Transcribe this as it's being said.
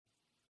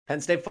Penn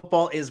State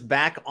football is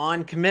back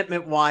on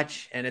commitment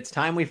watch, and it's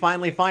time we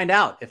finally find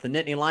out if the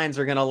Nittany Lions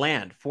are going to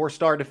land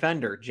four-star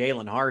defender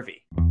Jaylen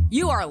Harvey.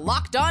 You are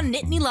Locked On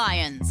Nittany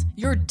Lions,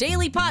 your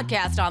daily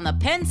podcast on the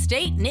Penn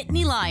State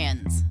Nittany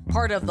Lions,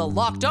 part of the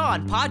Locked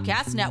On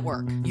Podcast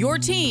Network, your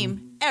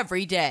team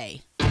every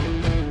day.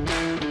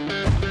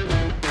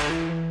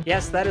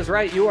 Yes, that is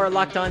right. You are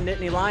Locked On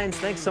Nittany Lions.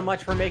 Thanks so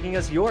much for making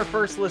us your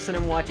first listen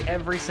and watch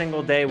every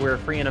single day. We're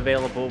free and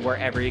available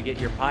wherever you get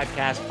your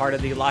podcast, part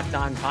of the Locked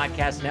On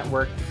Podcast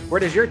Network, where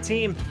it is your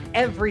team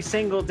every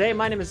single day.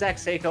 My name is Zach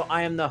Sako.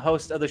 I am the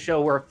host of the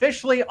show. We're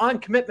officially on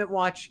commitment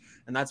watch,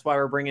 and that's why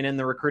we're bringing in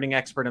the recruiting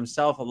expert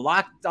himself,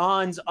 Locked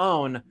On's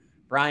own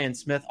Brian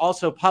Smith,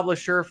 also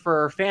publisher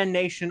for Fan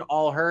Nation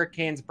All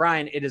Hurricanes.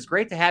 Brian, it is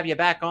great to have you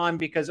back on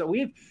because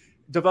we've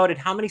devoted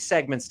how many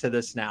segments to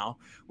this now?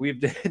 We've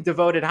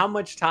devoted how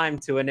much time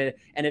to it,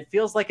 and it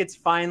feels like it's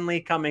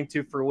finally coming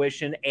to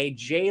fruition. A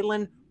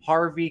Jaylen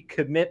Harvey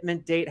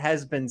commitment date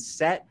has been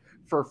set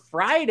for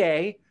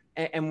Friday,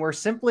 and we're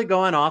simply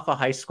going off a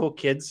high school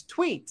kid's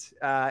tweet.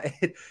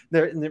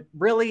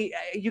 Really,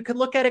 you could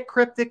look at it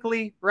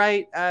cryptically,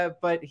 right?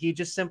 But he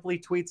just simply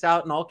tweets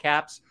out in all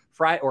caps,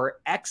 or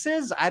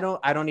X's. I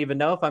don't even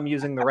know if I'm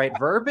using the right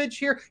verbiage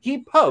here. He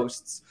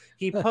posts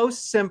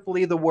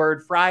simply the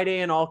word Friday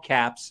in all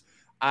caps.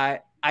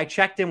 I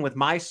checked in with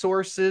my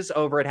sources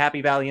over at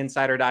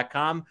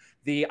happyvalleyinsider.com.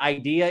 The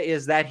idea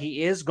is that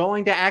he is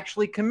going to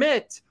actually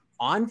commit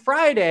on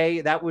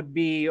Friday. That would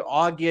be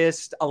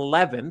August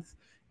 11th.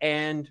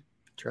 And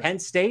Penn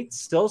State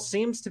still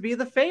seems to be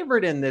the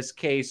favorite in this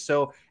case.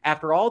 So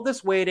after all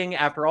this waiting,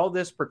 after all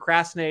this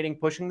procrastinating,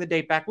 pushing the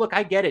date back, look,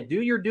 I get it.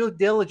 Do your due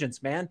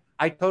diligence, man.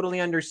 I totally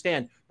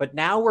understand. But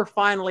now we're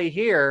finally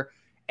here,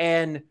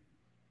 and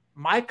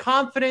my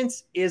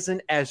confidence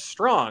isn't as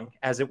strong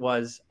as it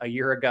was a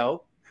year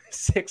ago,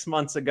 6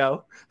 months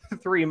ago,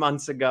 3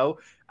 months ago.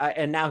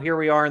 And now here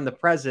we are in the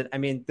present. I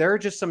mean, there are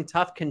just some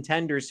tough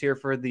contenders here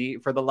for the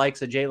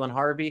likes of Jaylen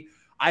Harvey.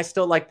 I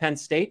still like Penn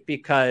State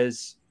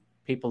because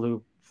people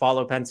who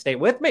follow Penn State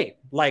with me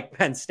like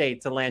Penn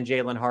State to land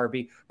Jaylen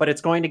Harvey, but it's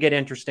going to get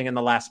interesting in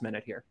the last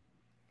minute here.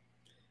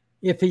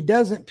 If he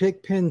doesn't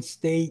pick Penn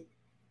State,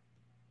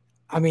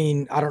 I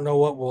mean, I don't know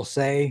what we'll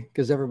say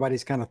because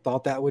everybody's kind of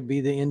thought that would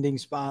be the ending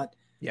spot.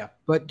 Yeah.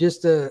 But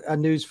just a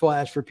news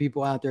flash for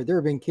people out there. There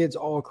have been kids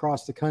all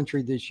across the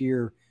country this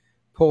year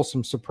pull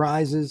some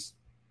surprises,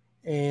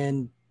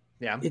 and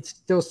it's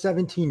still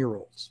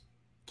 17-year-olds.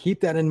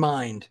 Keep that in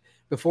mind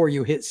before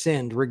you hit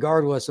send,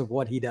 regardless of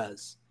what he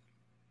does.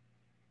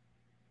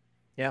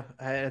 Yeah,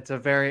 it's a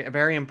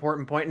very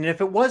important point. And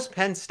if it was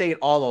Penn State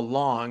all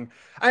along,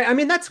 I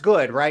mean, that's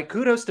good, right?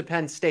 Kudos to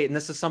Penn State. And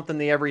this is something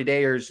the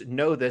everydayers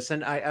know this.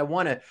 And I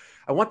want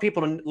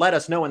people to let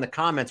us know in the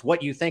comments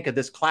what you think of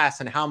this class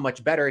and how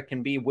much better it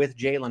can be with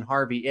Jaylen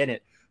Harvey in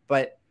it.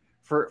 But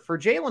for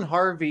Jaylen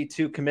Harvey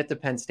to commit to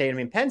Penn State, I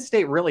mean, Penn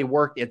State really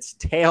worked its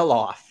tail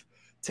off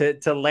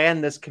to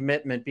land this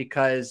commitment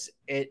because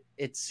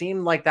it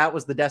seemed like that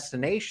was the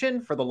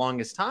destination for the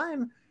longest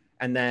time.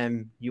 And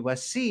then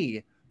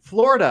USC,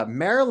 Florida,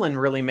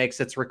 Maryland really makes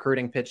its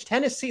recruiting pitch.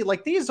 Tennessee,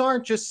 like these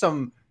aren't just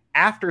some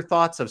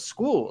afterthoughts of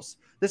schools.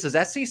 This is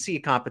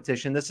SEC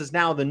competition. This is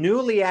now the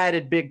newly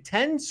added Big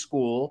Ten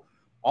school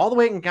all the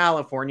way in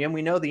California. And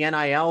we know the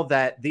NIL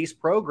that these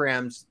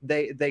programs,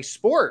 they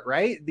sport,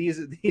 right? This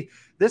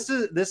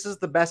is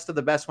the best of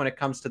the best when it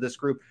comes to this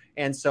group.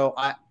 And so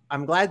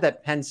I'm glad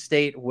that Penn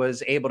State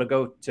was able to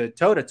go to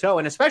toe-to-toe,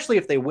 and especially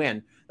if they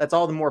win, that's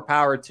all the more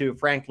power to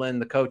Franklin,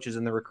 the coaches,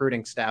 and the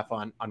recruiting staff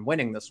on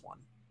winning this one.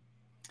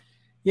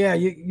 Yeah,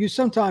 you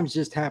sometimes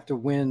just have to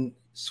win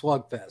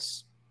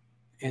slugfests.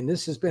 And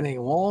this has been a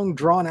long,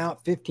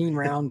 drawn-out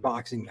 15-round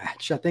boxing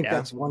match. I think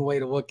that's one way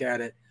to look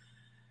at it.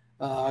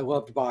 I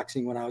loved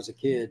boxing when I was a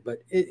kid.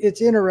 But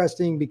it's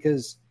interesting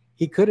because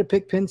he could have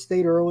picked Penn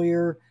State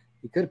earlier.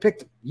 He could have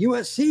picked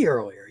USC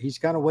earlier. He's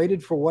kind of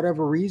waited for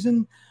whatever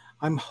reason.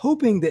 I'm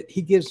hoping that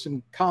he gives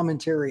some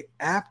commentary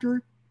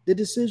after the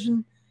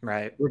decision.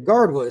 Right.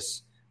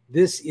 Regardless,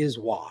 this is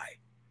why.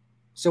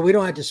 So we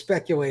don't have to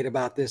speculate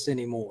about this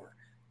anymore.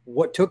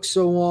 What took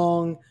so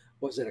long?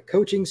 Was it a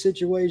coaching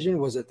situation?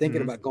 Was it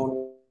thinking about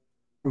going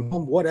from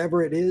home?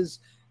 Whatever it is,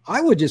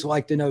 I would just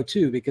like to know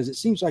too, because it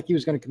seems like he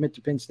was going to commit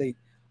to Penn State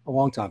a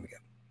long time ago.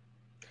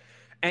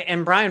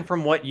 And Brian,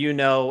 from what you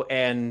know,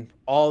 and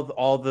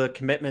all the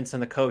commitments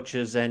and the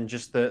coaches and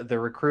just the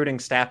recruiting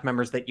staff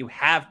members that you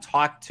have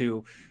talked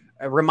to,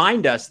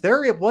 remind us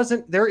there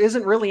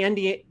isn't really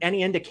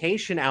any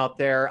indication out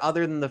there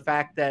other than the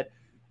fact that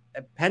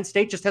Penn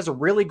State just has a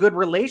really good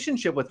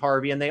relationship with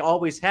Harvey, and they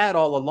always had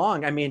all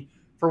along. I mean,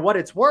 for what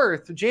it's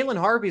worth, Jaylen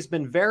Harvey's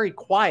been very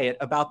quiet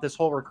about this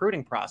whole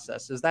recruiting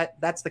process.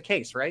 That's the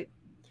case, right?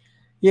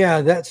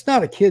 Yeah, that's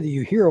not a kid that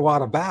you hear a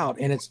lot about,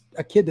 and it's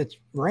a kid that's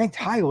ranked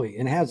highly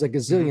and has a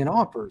gazillion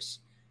offers.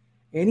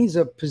 And he's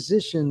a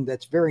position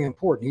that's very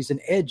important. He's an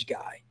edge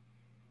guy.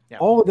 Yeah.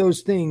 All of those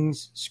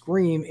things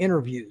scream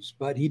interviews,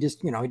 but he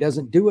just, he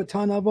doesn't do a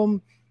ton of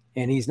them,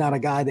 and he's not a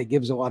guy that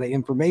gives a lot of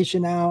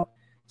information out.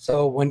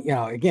 So when,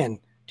 again,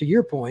 to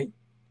your point,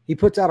 he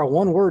puts out a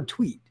one-word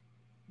tweet.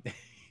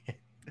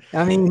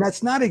 I mean,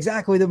 that's not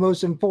exactly the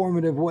most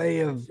informative way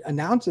of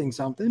announcing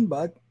something,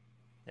 but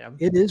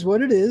it is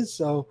what it is.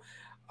 So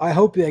I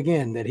hope,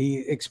 again, that he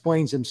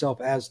explains himself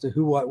as to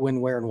who, what,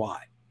 when, where, and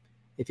why.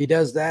 If he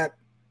does that,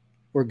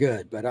 we're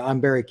good. But I'm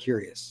very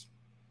curious.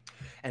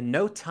 And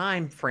no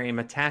time frame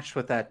attached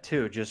with that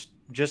too.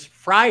 Just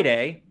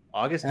Friday,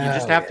 August. You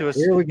just have to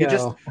assume.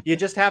 You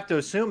just have to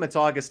assume it's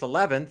August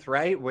 11th,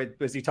 right?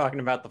 Was he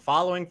talking about the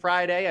following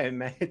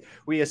Friday?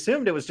 We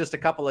assumed it was just a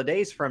couple of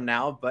days from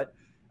now, but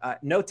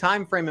no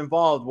time frame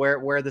involved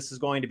where this is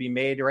going to be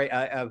made. Right,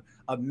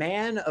 a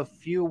man of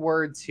few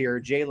words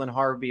here, Jaylen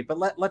Harvey.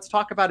 But let's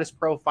talk about his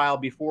profile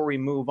before we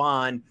move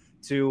on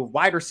to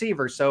wide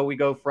receiver. So we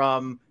go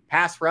from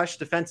pass rush,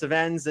 defensive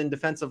ends, and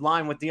defensive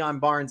line with Deion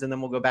Barnes, and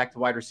then we'll go back to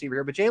wide receiver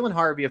here. But Jaylen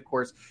Harvey, of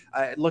course,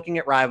 looking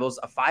at Rivals,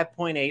 a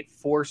 5.8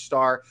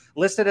 4-star,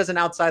 listed as an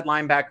outside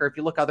linebacker. If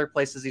you look other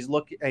places, he's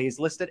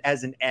listed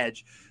as an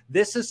edge.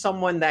 This is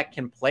someone that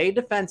can play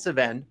defensive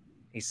end.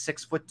 He's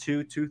 6'2",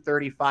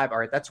 235. All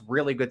right, that's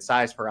really good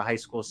size for a high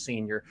school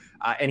senior.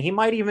 And he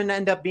might even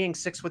end up being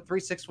 6'3",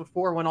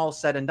 6'4" when all is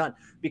said and done,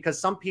 because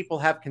some people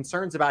have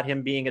concerns about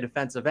him being a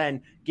defensive end.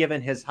 Given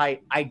his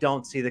height, I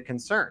don't see the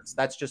concerns.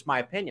 That's just my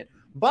opinion.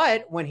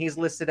 But when he's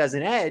listed as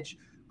an edge,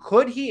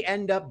 could he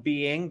end up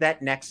being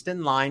that next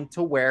in line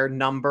to wear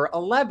number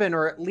 11,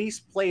 or at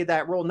least play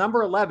that role?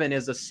 Number 11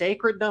 is a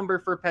sacred number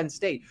for Penn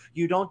State.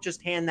 You don't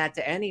just hand that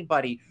to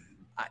anybody.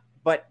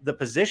 But the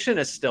position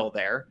is still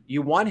there.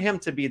 You want him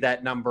to be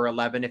that number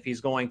 11 if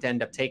he's going to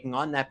end up taking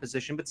on that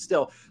position. But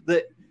still,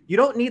 you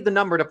don't need the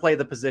number to play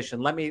the position.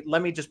 Let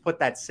me just put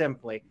that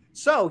simply.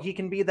 So he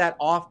can be that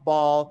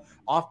off-ball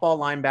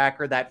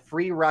linebacker, that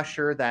free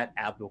rusher that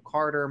Abdul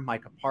Carter,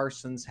 Micah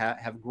Parsons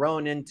have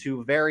grown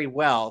into very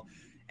well.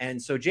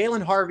 And so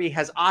Jaylen Harvey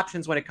has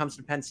options when it comes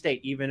to Penn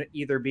State,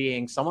 either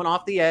being someone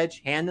off the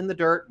edge, hand in the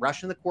dirt,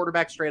 rushing the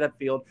quarterback straight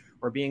upfield,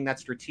 or being that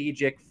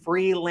strategic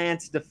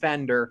freelance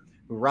defender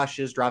who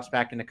rushes, drops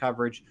back into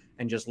coverage,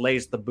 and just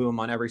lays the boom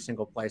on every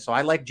single play. So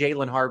I like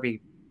Jaylen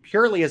Harvey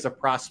purely as a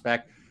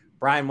prospect.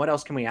 Brian, what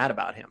else can we add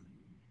about him?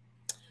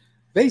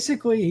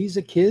 Basically, he's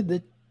a kid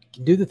that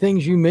can do the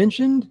things you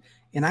mentioned,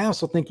 and I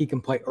also think he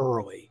can play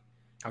early.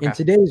 Okay. In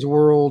today's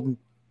world,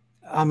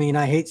 I mean,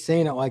 I hate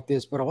saying it like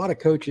this, but a lot of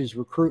coaches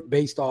recruit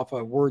based off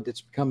a word that's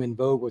become in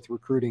vogue with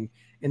recruiting,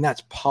 and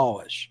that's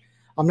polish.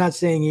 I'm not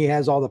saying he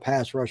has all the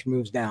pass rush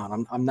moves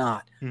down. I'm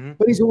not. Mm-hmm.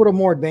 But he's a little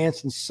more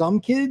advanced than some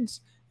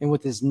kids. And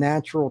with his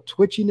natural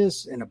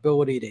twitchiness and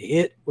ability to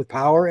hit with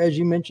power, as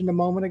you mentioned a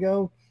moment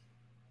ago,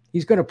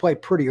 he's going to play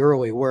pretty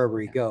early wherever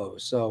he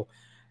goes. So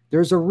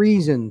there's a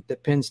reason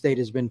that Penn State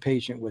has been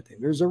patient with him.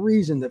 There's a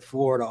reason that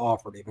Florida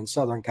offered him and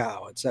Southern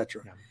Cal, et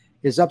cetera. Yeah.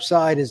 His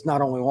upside is not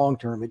only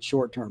long-term, it's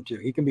short-term too.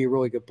 He can be a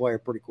really good player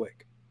pretty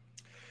quick.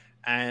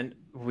 And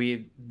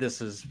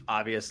this is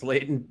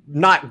obviously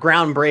not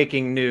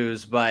groundbreaking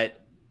news, but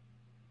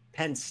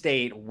Penn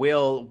State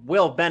will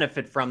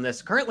benefit from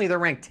this. Currently, they're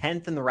ranked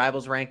 10th in the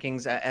Rivals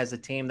rankings as a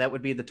team. That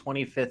would be the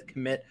 25th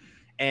commit,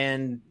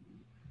 and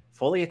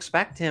fully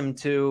expect him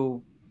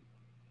to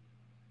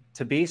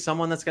be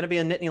someone that's going to be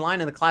a Nittany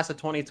Lion in the class of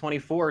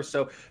 2024.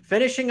 So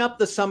finishing up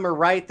the summer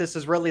right, this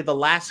is really the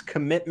last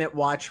commitment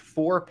watch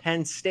for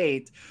Penn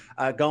State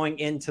going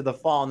into the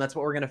fall, and that's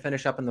what we're going to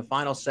finish up in the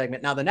final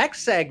segment. Now, the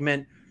next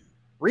segment,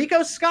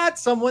 Rico Scott,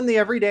 someone the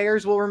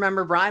everydayers will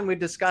remember. Brian, we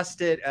discussed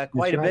it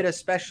quite a bit,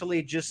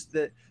 especially just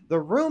the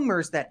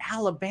rumors that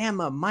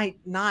Alabama might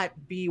not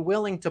be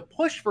willing to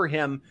push for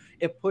him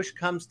if push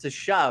comes to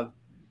shove.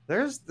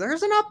 There's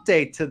an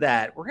update to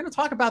that. We're going to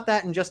talk about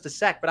that in just a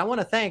sec, but I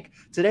want to thank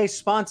today's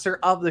sponsor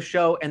of the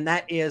show, and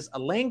that is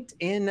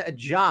LinkedIn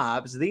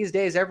Jobs. These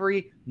days,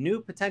 every new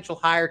potential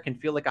hire can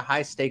feel like a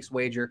high-stakes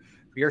wager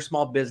for your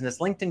small business.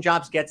 LinkedIn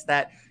Jobs gets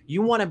that.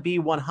 You want to be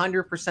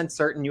 100%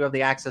 certain you have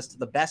the access to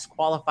the best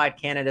qualified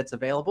candidates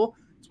available.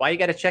 That's why you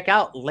got to check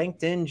out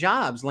LinkedIn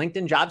Jobs.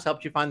 LinkedIn Jobs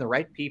helps you find the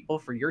right people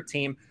for your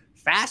team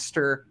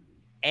faster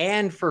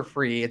and for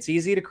free. It's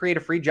easy to create a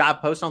free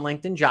job post on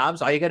LinkedIn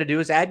Jobs. All you got to do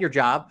is add your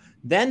job,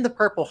 then the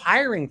purple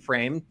hiring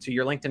frame to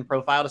your LinkedIn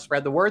profile to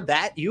spread the word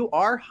that you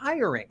are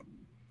hiring.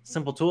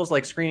 Simple tools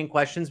like screening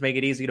questions make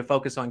it easy to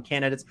focus on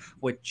candidates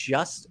with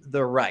just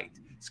the right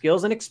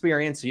skills and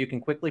experience, so you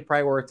can quickly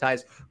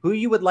prioritize who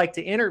you would like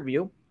to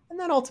interview and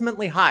then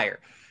ultimately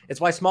hire. It's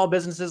why small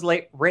businesses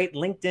rate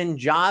LinkedIn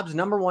Jobs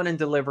 #1 in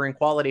delivering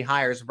quality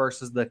hires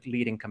versus the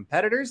leading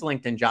competitors.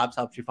 LinkedIn Jobs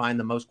helps you find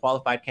the most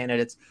qualified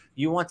candidates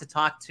you want to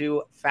talk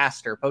to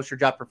faster. Post your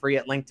job for free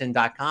at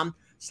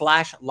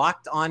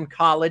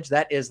linkedin.com/lockedoncollege.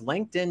 That is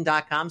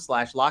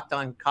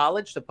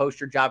linkedin.com/lockedoncollege to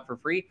post your job for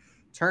free.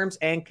 Terms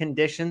and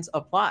conditions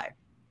apply.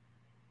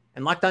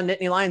 And Locked On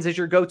Nittany Lions is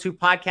your go-to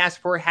podcast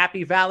for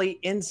Happy Valley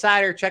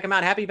Insider. Check them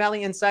out,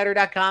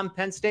 happyvalleyinsider.com.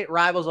 Penn State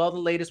Rivals, all the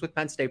latest with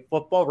Penn State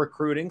football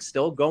recruiting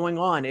still going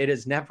on. It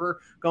is never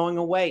going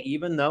away,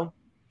 even though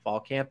fall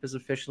camp is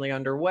officially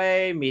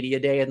underway, media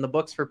day in the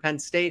books for Penn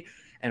State,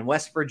 and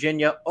West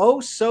Virginia,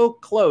 oh so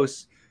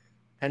close.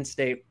 Penn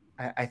State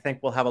I think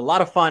we'll have a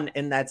lot of fun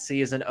in that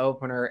season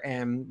opener.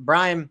 And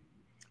Brian,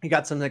 you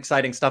got some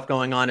exciting stuff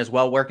going on as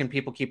well. Where can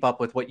people keep up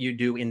with what you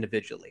do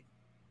individually?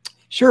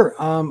 Sure.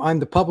 I'm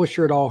the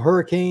publisher at All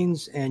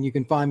Hurricanes, and you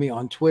can find me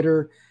on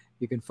Twitter.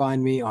 You can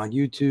find me on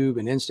YouTube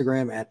and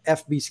Instagram at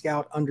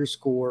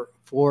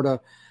FBScout_Florida.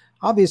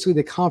 Obviously,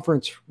 the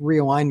conference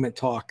realignment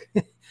talk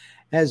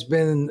has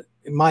been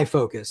my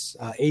focus.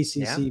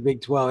 ACC,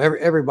 Big 12,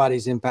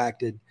 everybody's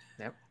impacted.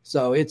 Yep.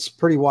 So it's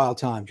pretty wild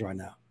times right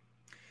now.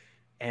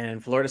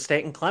 And Florida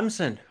State and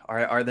Clemson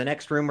are the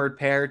next rumored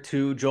pair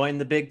to join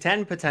the Big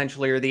 10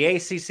 potentially, or the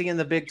ACC and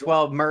the Big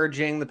 12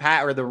 merging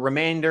the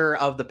remainder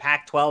of the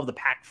Pac-12, the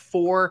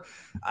Pac-4.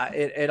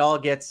 It all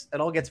gets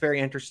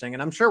very interesting,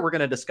 and I'm sure we're going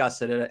to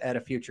discuss it at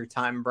a future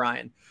time.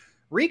 Brian,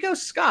 Rico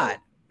Scott,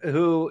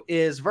 who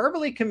is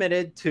verbally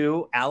committed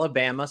to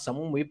Alabama,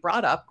 someone we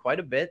brought up quite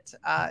a bit,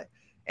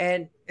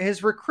 and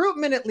his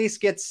recruitment at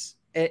least gets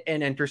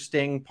an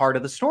interesting part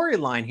of the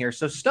storyline here.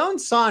 So Stone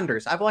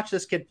Saunders, I've watched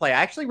this kid play.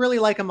 I actually really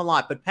like him a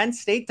lot, but Penn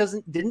State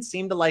didn't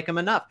seem to like him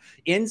enough.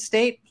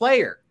 In-state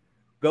player,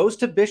 goes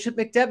to Bishop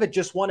McDevitt,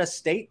 just won a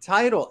state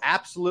title,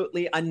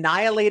 absolutely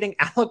annihilating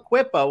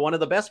Aliquippa, one of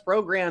the best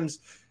programs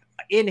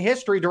in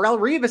history. Darrelle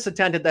Revis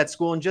attended that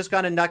school and just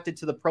got inducted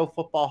to the Pro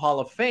Football Hall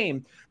of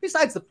Fame.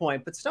 Besides the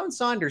point, but Stone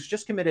Saunders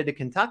just committed to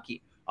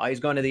Kentucky. He's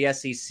going to the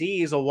SEC.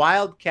 He's a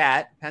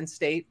Wildcat. Penn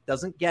State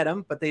doesn't get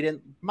him, but they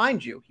didn't,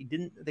 mind you,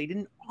 they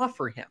didn't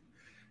offer him.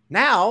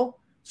 Now,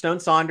 Stone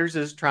Saunders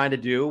is trying to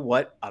do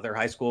what other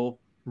high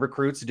school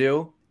recruits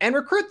do and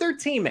recruit their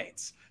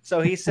teammates. So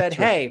he said,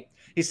 hey,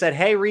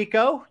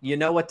 Rico, you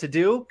know what to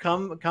do.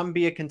 Come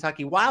be a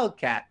Kentucky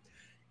Wildcat.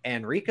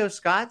 And Rico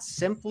Scott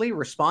simply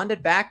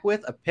responded back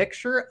with a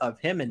picture of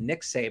him and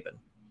Nick Saban.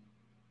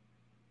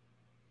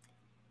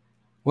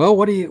 Well,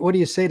 what do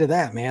you say to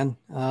that, man?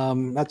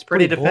 That's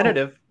pretty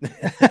definitive.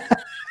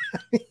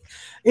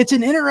 It's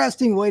an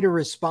interesting way to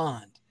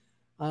respond.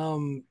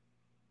 When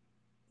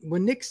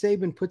Nick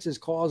Saban puts his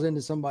claws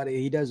into somebody,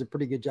 he does a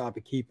pretty good job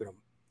of keeping them.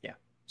 Yeah.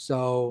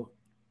 So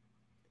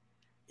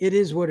it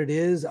is what it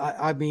is.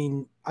 I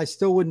mean, I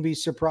still wouldn't be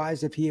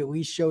surprised if he at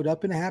least showed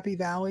up in a Happy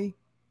Valley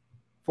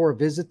for a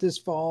visit this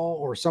fall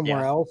or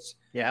somewhere else.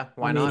 Yeah.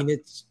 Why not?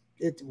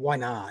 Why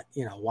not?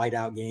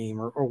 Whiteout game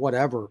or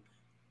whatever.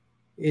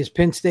 Is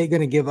Penn State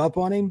going to give up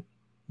on him?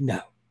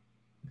 No.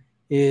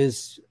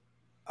 Is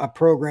a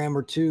program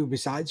or two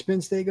besides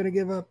Penn State going to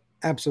give up?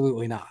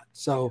 Absolutely not.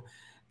 So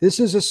this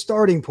is a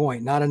starting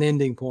point, not an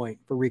ending point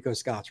for Rico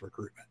Scott's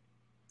recruitment.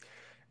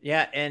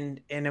 Yeah,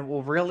 and it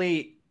will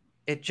really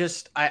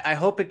I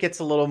hope it gets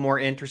a little more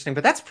interesting,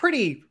 but that's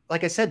pretty,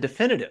 like I said,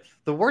 definitive.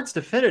 The word's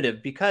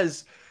definitive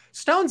because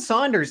Stone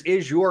Saunders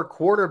is your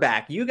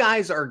quarterback. You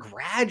guys are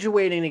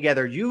graduating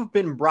together. You've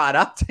been brought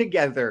up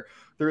together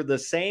through the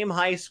same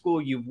high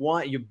school.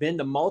 You've been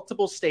to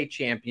multiple state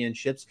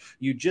championships.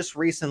 You just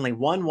recently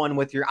won one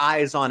with your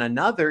eyes on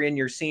another in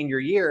your senior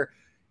year.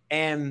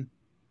 And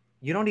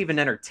you don't even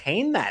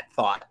entertain that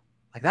thought.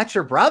 Like, that's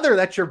your brother.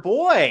 That's your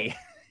boy.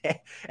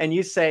 And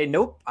you say,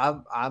 nope,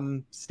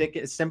 I'm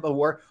sticking simple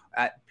word.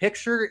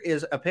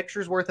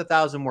 Picture's worth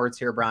 1,000 words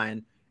here,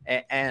 Brian.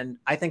 And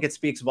I think it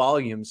speaks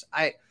volumes.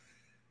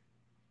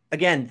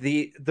 Again,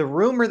 the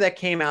rumor that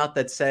came out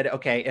that said,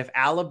 okay, if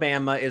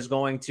Alabama is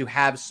going to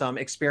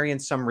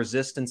experience some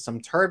resistance,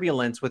 some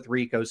turbulence with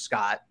Rico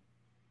Scott,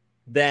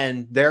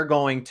 then they're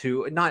going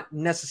to not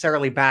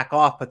necessarily back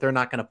off, but they're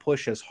not going to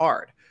push as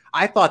hard.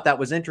 I thought that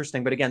was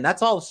interesting, but again,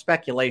 that's all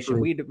speculation.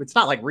 It's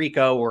not like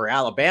Rico or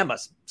Alabama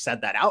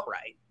said that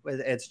outright.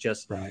 It's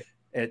just right.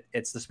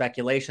 It's the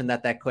speculation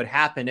that could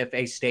happen if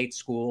a state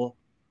school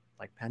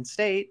like Penn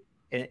State,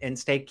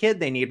 in-state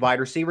kid, they need wide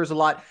receivers a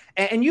lot.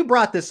 And you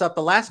brought this up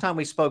the last time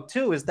we spoke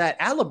too, is that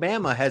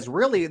Alabama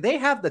they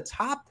have the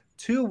top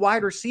 2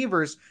 wide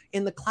receivers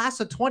in the class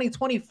of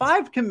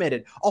 2025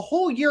 committed a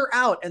whole year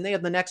out, and they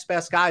have the next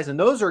best guys. And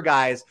those are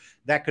guys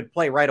that could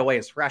play right away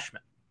as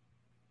freshmen.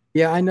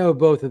 Yeah, I know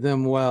both of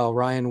them well,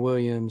 Ryan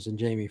Williams and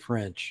Jamie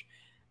French.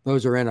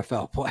 Those are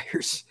NFL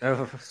players.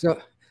 Oh,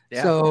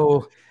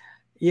 So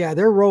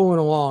they're rolling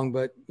along.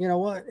 But you know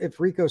what? If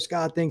Rico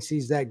Scott thinks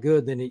he's that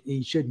good, then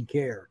he shouldn't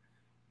care.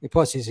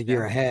 Plus, he's a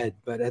year ahead.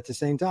 But at the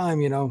same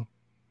time,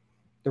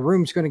 the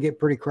room's going to get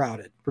pretty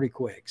crowded pretty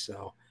quick.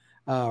 So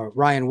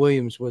Ryan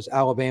Williams was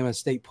Alabama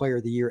State Player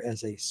of the Year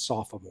as a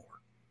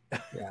sophomore.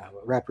 Yeah,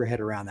 wrap your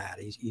head around that.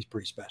 He's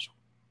pretty special.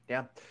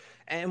 Yeah.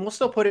 And we'll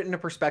still put it into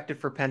perspective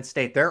for Penn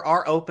State. There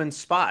are open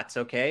spots,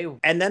 okay?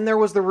 And then there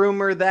was the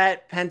rumor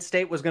that Penn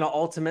State was going to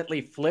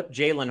ultimately flip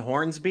Jaylen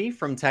Hornsby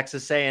from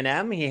Texas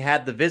A&M. He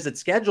had the visit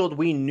scheduled.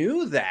 We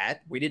knew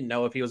that. We didn't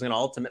know if he was going to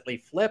ultimately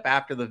flip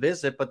after the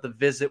visit, but the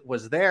visit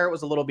was there. It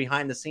was a little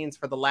behind the scenes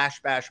for the Lash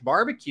Bash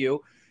barbecue,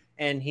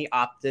 and he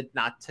opted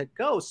not to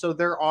go. So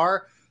there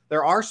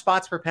are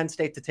spots for Penn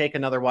State to take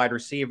another wide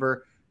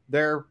receiver.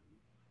 They're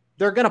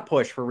going to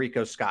push for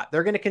Rico Scott.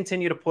 They're going to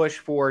continue to push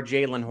for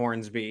Jaylen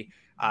Hornsby.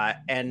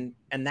 And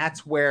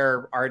that's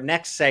where our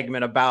next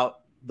segment about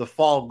the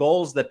fall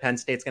goals that Penn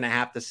State's going to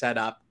have to set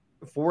up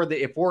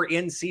if we're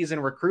in season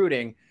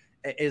recruiting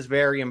is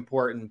very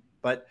important.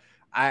 But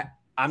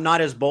I'm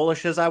not as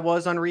bullish as I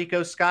was on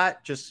Rico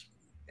Scott. Just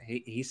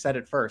he said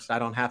it first. I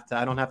don't have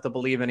to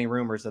believe any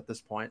rumors at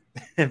this point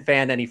and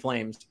fan any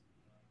flames.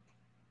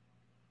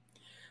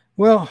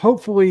 Well,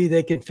 hopefully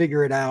they can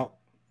figure it out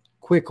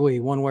quickly,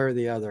 one way or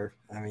the other.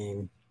 I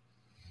mean,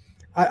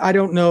 I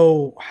don't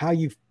know how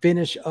you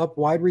finish up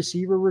wide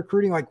receiver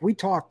recruiting. Like we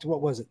talked,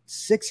 what was it,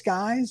 6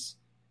 guys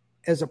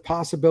as a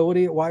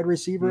possibility at wide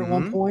receiver at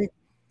one point?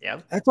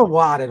 Yeah. That's a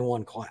lot in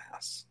one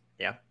class.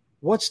 Yeah.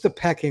 What's the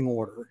pecking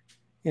order?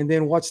 And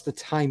then what's the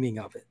timing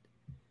of it?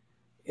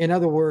 In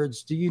other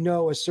words, do you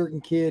know a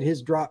certain kid,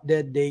 his drop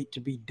dead date to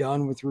be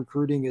done with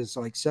recruiting is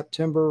like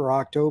September or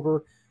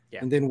October? Yeah.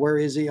 And then where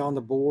is he on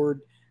the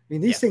board? I mean,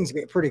 these things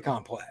get pretty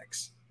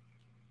complex.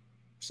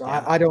 So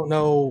I don't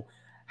know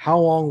how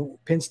long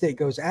Penn State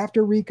goes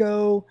after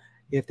Rico,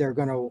 if they're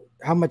going to,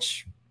 how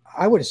much,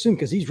 I would assume,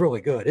 because he's really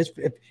good. If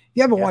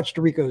you haven't watched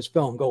Rico's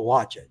film, go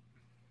watch it.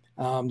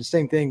 The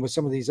same thing with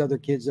some of these other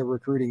kids they're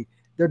recruiting.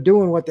 They're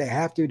doing what they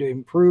have to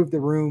improve the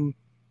room.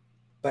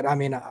 But, I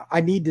mean, I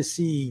need to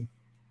see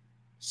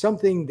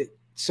something that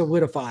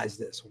solidifies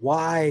this.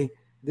 Why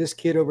this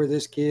kid over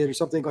this kid, or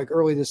something like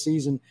early this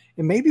season.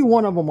 And maybe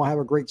one of them will have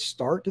a great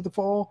start to the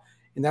fall,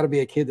 and that'll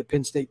be a kid that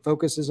Penn State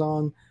focuses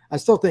on. I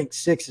still think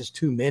 6 is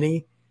too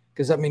many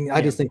because, I mean,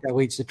 I just think that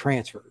leads to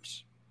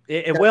transfers.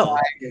 It will.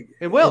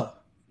 It will.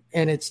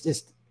 And it's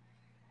just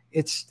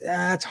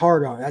that's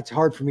hard that's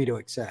hard for me to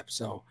accept.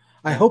 So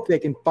I hope they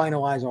can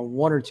finalize on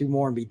 1 or 2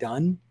 more and be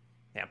done.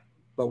 Yeah.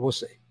 But we'll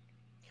see.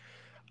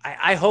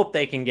 I hope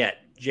they can get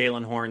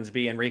Jaylen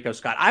Hornsby and Rico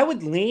Scott. I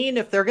would lean,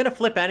 if they're going to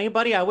flip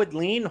anybody, I would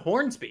lean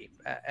Hornsby,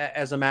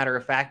 as a matter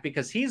of fact,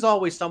 because he's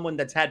always someone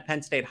that's had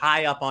Penn State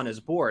high up on his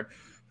board.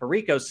 For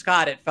Rico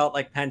Scott, it felt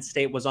like Penn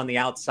State was on the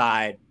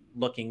outside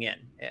looking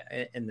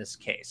in this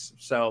case.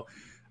 So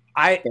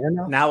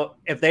now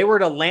if they were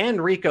to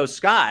land Rico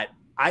Scott,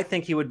 I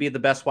think he would be the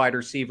best wide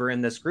receiver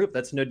in this group.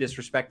 That's no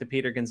disrespect to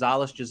Peter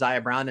Gonzalez,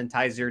 Josiah Brown, and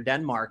Tyzer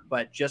Denmark,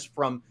 but just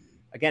from,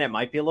 again, it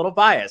might be a little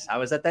biased. I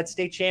was at that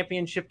state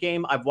championship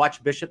game. I've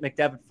watched Bishop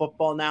McDevitt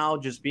football now,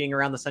 just being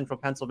around the central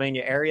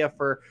Pennsylvania area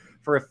for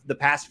the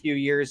past few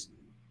years.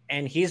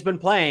 And he's been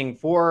playing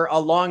for a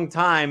long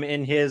time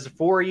in his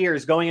 4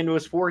 years, going into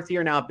his 4th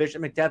year now at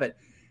Bishop McDevitt.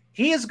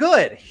 He is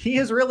good. He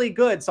is really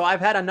good. So I've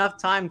had enough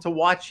time to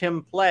watch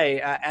him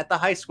play at the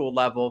high school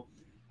level.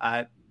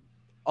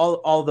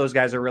 All of those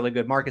guys are really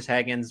good. Marcus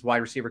Haggins,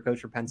 wide receiver coach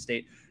for Penn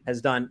State,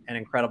 has done an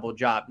incredible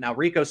job. Now,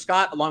 Rico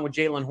Scott, along with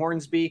Jaylen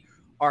Hornsby,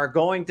 are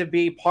going to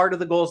be part of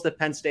the goals that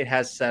Penn State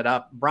has set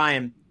up.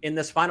 Brian, in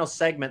this final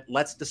segment,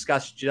 let's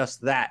discuss just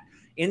that.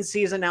 In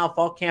season now,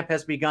 fall camp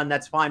has begun.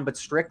 That's fine, but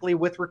strictly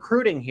with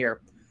recruiting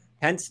here,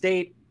 Penn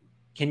State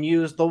can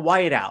use the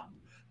whiteout,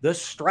 the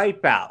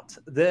stripe out,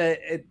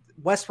 the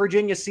West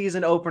Virginia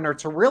season opener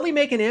to really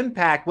make an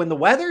impact when the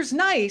weather's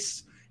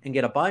nice and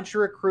get a bunch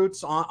of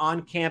recruits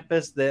on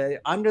campus,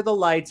 under the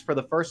lights for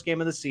the first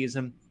game of the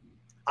season.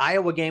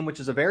 Iowa game,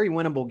 which is a very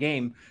winnable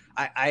game.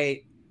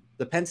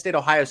 The Penn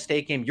State-Ohio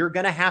State game, you're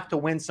going to have to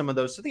win some of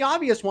those. So the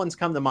obvious ones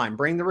come to mind.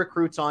 Bring the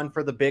recruits on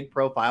for the big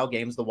profile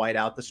games, the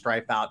whiteout, the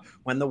stripe out,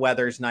 when the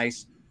weather's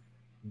nice.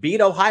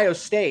 Beat Ohio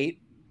State,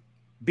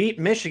 beat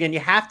Michigan. You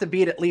have to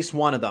beat at least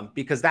one of them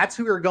because that's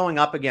who you're going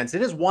up against.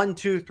 It is 1,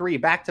 2, 3,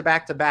 back to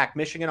back to back.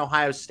 Michigan,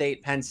 Ohio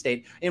State, Penn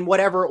State, in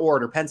whatever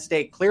order. Penn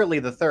State clearly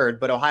the third,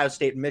 but Ohio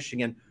State and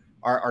Michigan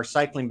are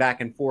cycling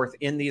back and forth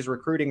in these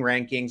recruiting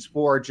rankings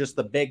for just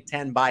the Big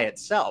Ten by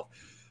itself.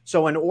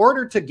 So in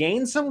order to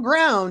gain some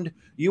ground,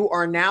 you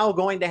are now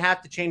going to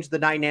have to change the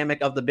dynamic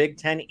of the Big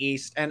Ten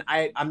East. And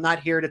I'm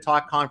not here to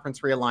talk conference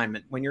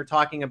realignment. When you're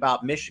talking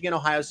about Michigan,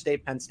 Ohio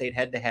State, Penn State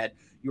head-to-head,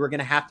 you are going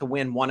to have to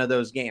win one of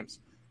those games.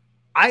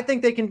 I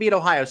think they can beat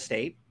Ohio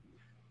State.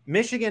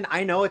 Michigan,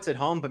 I know it's at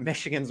home, but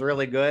Michigan's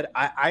really good.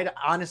 I'd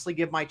honestly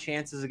give my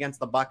chances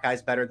against the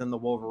Buckeyes better than the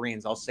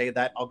Wolverines. I'll say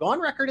that. I'll go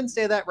on record and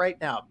say that right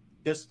now.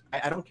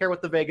 I don't care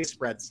what the Vegas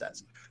spread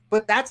says.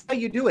 But that's how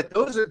you do it.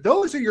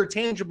 Those are your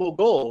tangible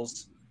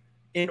goals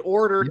in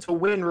order to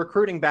win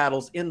recruiting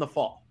battles in the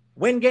fall.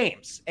 Win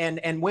games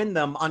and win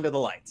them under the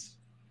lights.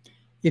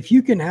 If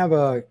you can have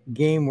a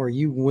game where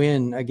you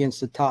win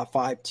against the top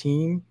 5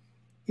 team,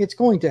 it's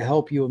going to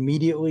help you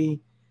immediately.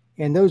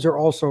 And those are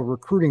also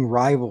recruiting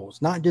rivals,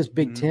 not just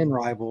Big Ten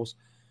rivals.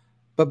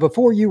 But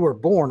before you were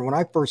born, when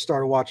I first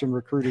started watching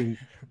recruiting,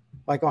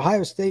 like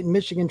Ohio State and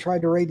Michigan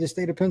tried to raid the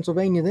state of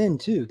Pennsylvania then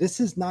too. This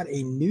is not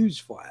a news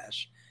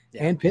flash.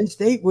 Yeah. And Penn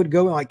State would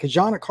go like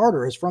Kajana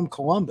Carter is from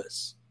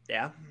Columbus.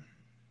 Yeah.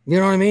 You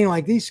know what I mean?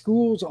 Like these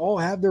schools all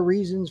have their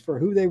reasons for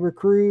who they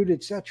recruit,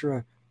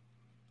 etc.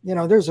 You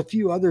know, there's a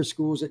few other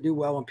schools that do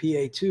well in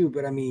PA too,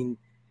 but I mean,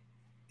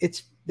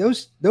 it's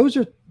those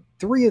are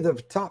 3 of the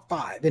top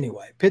 5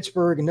 anyway.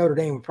 Pittsburgh and Notre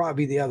Dame would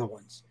probably be the other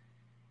ones.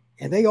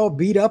 And they all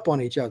beat up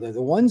on each other.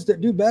 The ones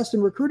that do best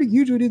in recruiting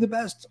usually do the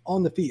best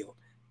on the field.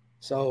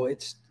 So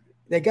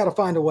they got to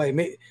find a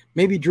way.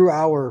 Maybe Drew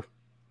Auer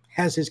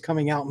has his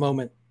coming out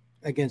moment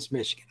against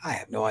Michigan. I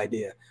have no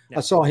idea. No.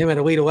 I saw him at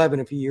Elite 11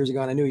 a few years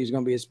ago, and I knew he was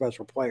going to be a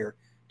special player.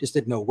 Just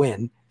didn't know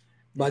when.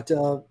 But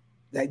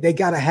They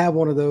got to have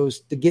one of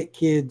those to get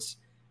kids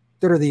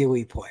that are the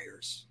elite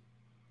players.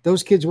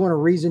 Those kids want a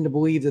reason to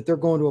believe that they're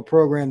going to a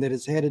program that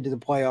is headed to the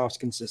playoffs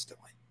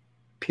consistently,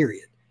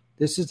 period.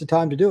 This is the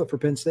time to do it for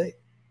Penn State.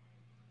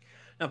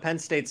 Now, Penn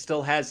State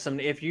still has some,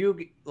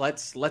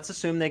 let's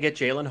assume they get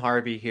Jaylen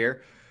Harvey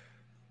here.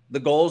 The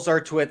goals are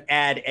to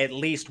add at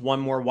least one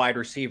more wide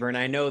receiver. And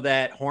I know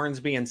that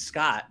Hornsby and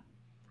Scott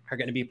are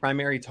going to be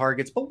primary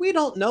targets, but we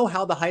don't know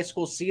how the high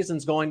school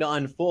season's going to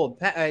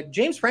unfold.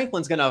 James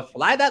Franklin's going to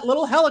fly that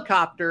little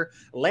helicopter,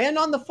 land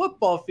on the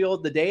football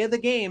field the day of the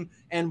game,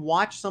 and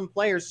watch some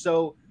players.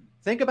 So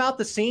think about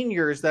the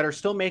seniors that are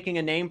still making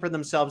a name for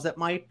themselves that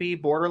might be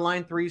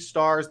borderline 3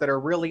 stars that are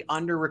really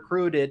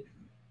under-recruited,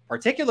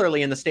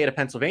 particularly in the state of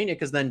Pennsylvania,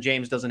 because then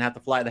James doesn't have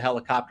to fly the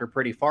helicopter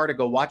pretty far to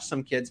go watch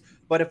some kids.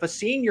 But if a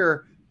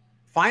senior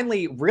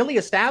finally really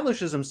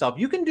establishes himself,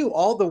 you can do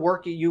all the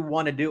work you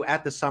want to do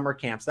at the summer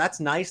camps. That's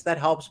nice. That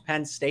helps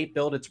Penn State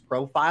build its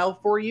profile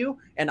for you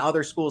and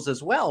other schools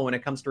as well when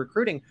it comes to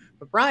recruiting.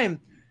 But Brian,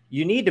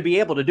 you need to be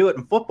able to do it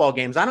in football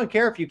games. I don't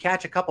care if you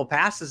catch a couple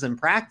passes in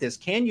practice.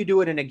 Can you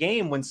do it in a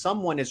game when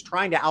someone is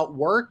trying to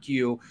outwork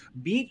you,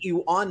 beat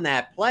you on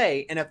that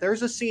play? And if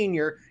there's a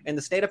senior in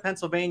the state of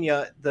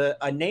Pennsylvania,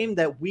 a name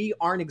that we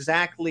aren't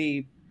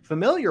exactly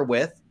familiar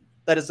with,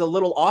 that is a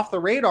little off the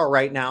radar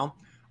right now,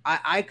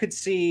 I could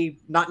see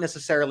not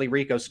necessarily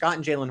Rico Scott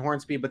and Jalen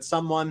Hornsby, but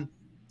someone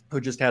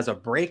who just has a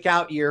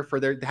breakout year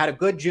had a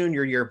good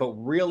junior year, but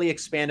really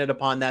expanded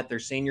upon that their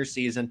senior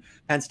season.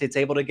 Penn State's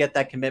able to get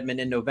that commitment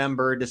in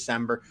November,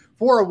 December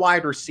for a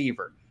wide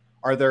receiver.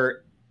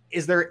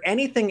 Is there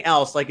anything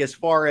else, like as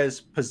far as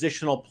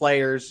positional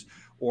players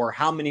or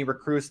how many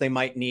recruits they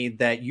might need,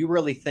 that you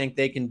really think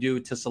they can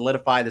do to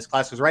solidify this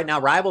class? Because right now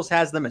Rivals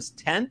has them as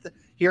 10th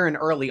here in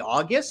early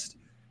August.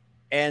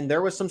 And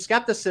there was some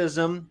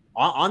skepticism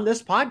on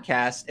this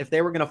podcast if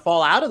they were going to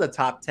fall out of the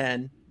top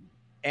 10.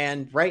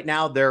 And right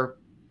now they're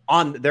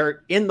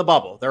in the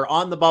bubble. They're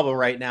on the bubble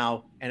right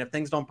now. And if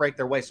things don't break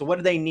their way, so what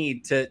do they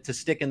need to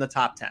stick in the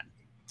top 10?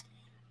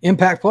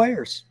 Impact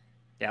players.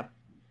 Yeah.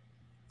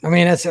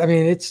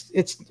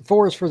 It's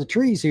forest for the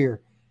trees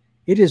here.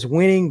 It is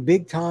winning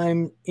big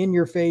time in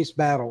your face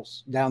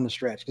battles down the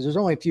stretch, because there's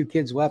only a few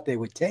kids left they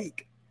would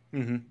take.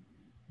 Mm-hmm.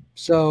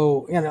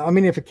 So,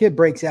 if a kid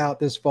breaks out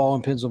this fall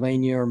in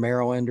Pennsylvania or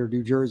Maryland or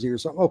New Jersey or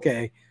something,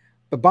 okay.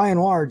 But by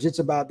and large, it's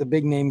about the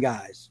big name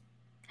guys.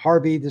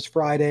 Harvey this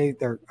Friday,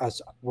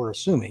 we're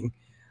assuming,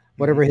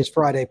 whatever his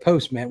Friday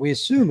post meant, we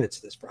assume it's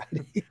this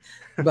Friday.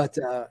 But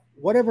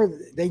whatever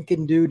they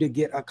can do to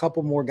get a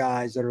couple more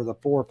guys that are the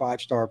 4 or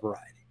 5 star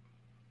variety.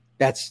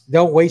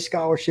 Don't waste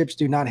scholarships.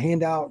 Do not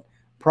hand out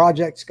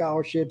project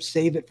scholarships.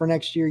 Save it for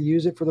next year.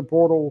 Use it for the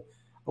portal,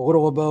 a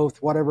little of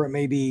both, whatever it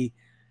may be.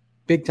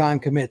 Big time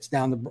commits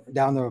down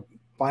the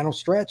final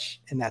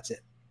stretch, and that's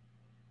it.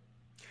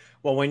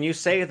 Well, when you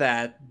say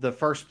that, the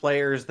first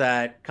players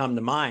that come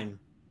to mind,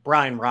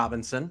 Brian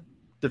Robinson,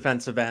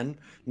 defensive end,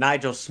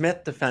 Nigel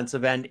Smith,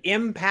 defensive end,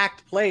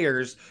 impact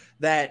players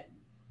that,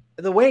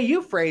 the way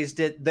you phrased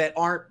it, that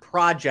aren't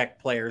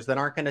project players, that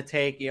aren't going to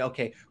take,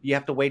 you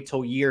have to wait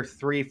till year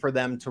 3 for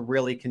them to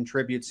really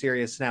contribute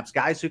serious snaps.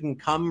 Guys who can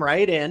come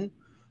right in,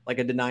 like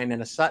a Denine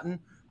and a Sutton,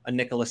 a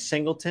Nicholas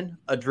Singleton,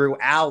 a Drew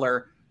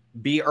Aller,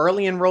 be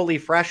early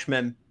enrollee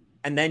freshmen,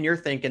 and then you're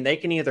thinking they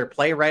can either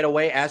play right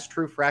away as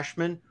true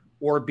freshmen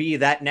or be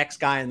that next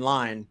guy in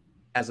line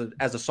as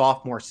a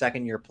sophomore,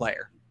 second-year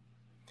player.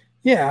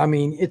 Yeah,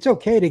 it's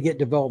okay to get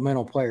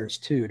developmental players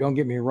too. Don't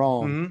get me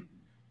wrong. Mm-hmm.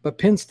 But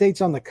Penn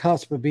State's on the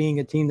cusp of being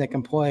a team that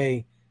can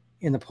play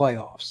in the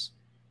playoffs.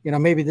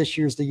 Maybe this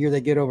year's the year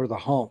they get over the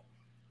hump.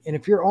 And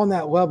if you're on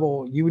that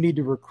level, you need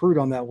to recruit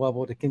on that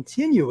level to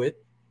continue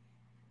it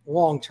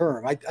long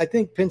term. I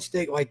think Penn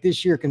State, like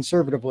this year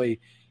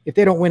conservatively, if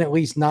they don't win at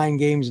least 9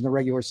 games in the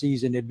regular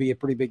season, it'd be a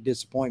pretty big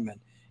disappointment,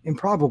 and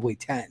probably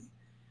 10.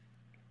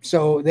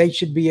 So they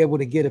should be able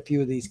to get a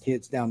few of these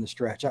kids down the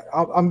stretch.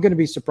 I'm going to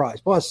be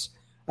surprised. Plus,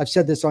 I've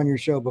said this on your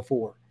show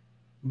before.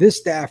 This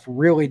staff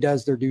really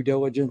does their due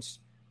diligence,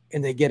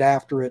 and they get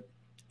after it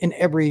in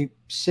every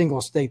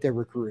single state they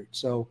recruit.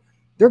 So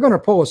they're going to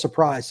pull a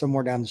surprise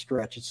somewhere down the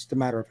stretch. It's just a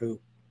matter of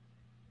who.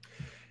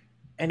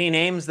 Any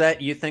names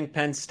that you think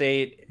Penn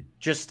State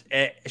just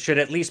should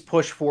at least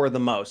push for the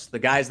most? The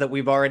guys that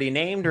we've already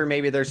named, or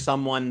maybe there's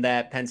someone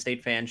that Penn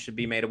State fans should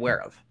be made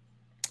aware of?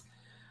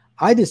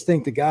 I just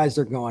think the guys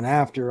they're going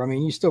after,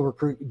 you still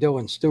recruit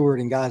Dylan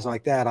Stewart and guys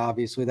like that,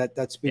 obviously.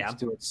 That speaks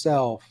to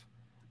itself.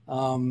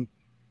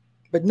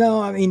 But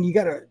no, you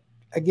got to,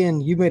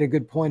 again, you made a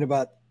good point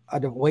about a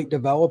late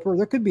developer.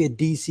 There could be a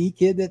DC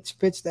kid that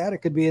fits that. It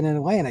could be an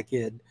Atlanta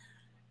kid.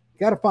 You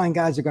got to find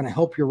guys that are going to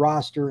help your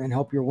roster and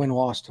help your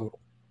win-loss total.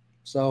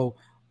 So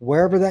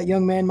wherever that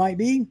young man might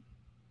be,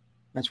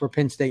 that's where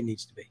Penn State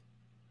needs to be.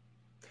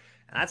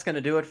 And that's going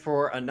to do it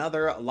for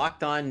another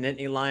Locked On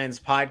Nittany Lions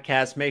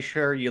podcast. Make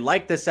sure you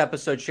like this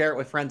episode, share it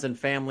with friends and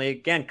family.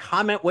 Again,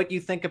 comment what you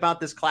think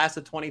about this class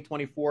of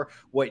 2024,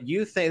 what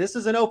you think. This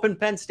is an open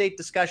Penn State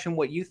discussion,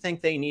 what you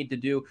think they need to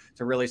do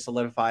to really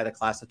solidify the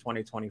class of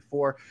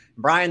 2024.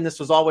 Brian, this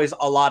was always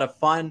a lot of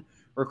fun.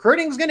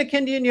 recruiting is going to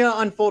continue to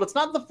unfold. It's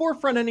not the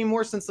forefront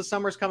anymore since the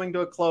summer's coming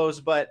to a close,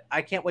 but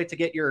I can't wait to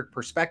get your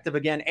perspective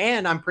again.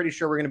 And I'm pretty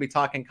sure we're going to be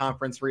talking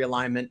conference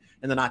realignment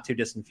in the not too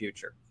distant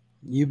future.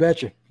 You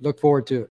betcha. Look forward to it.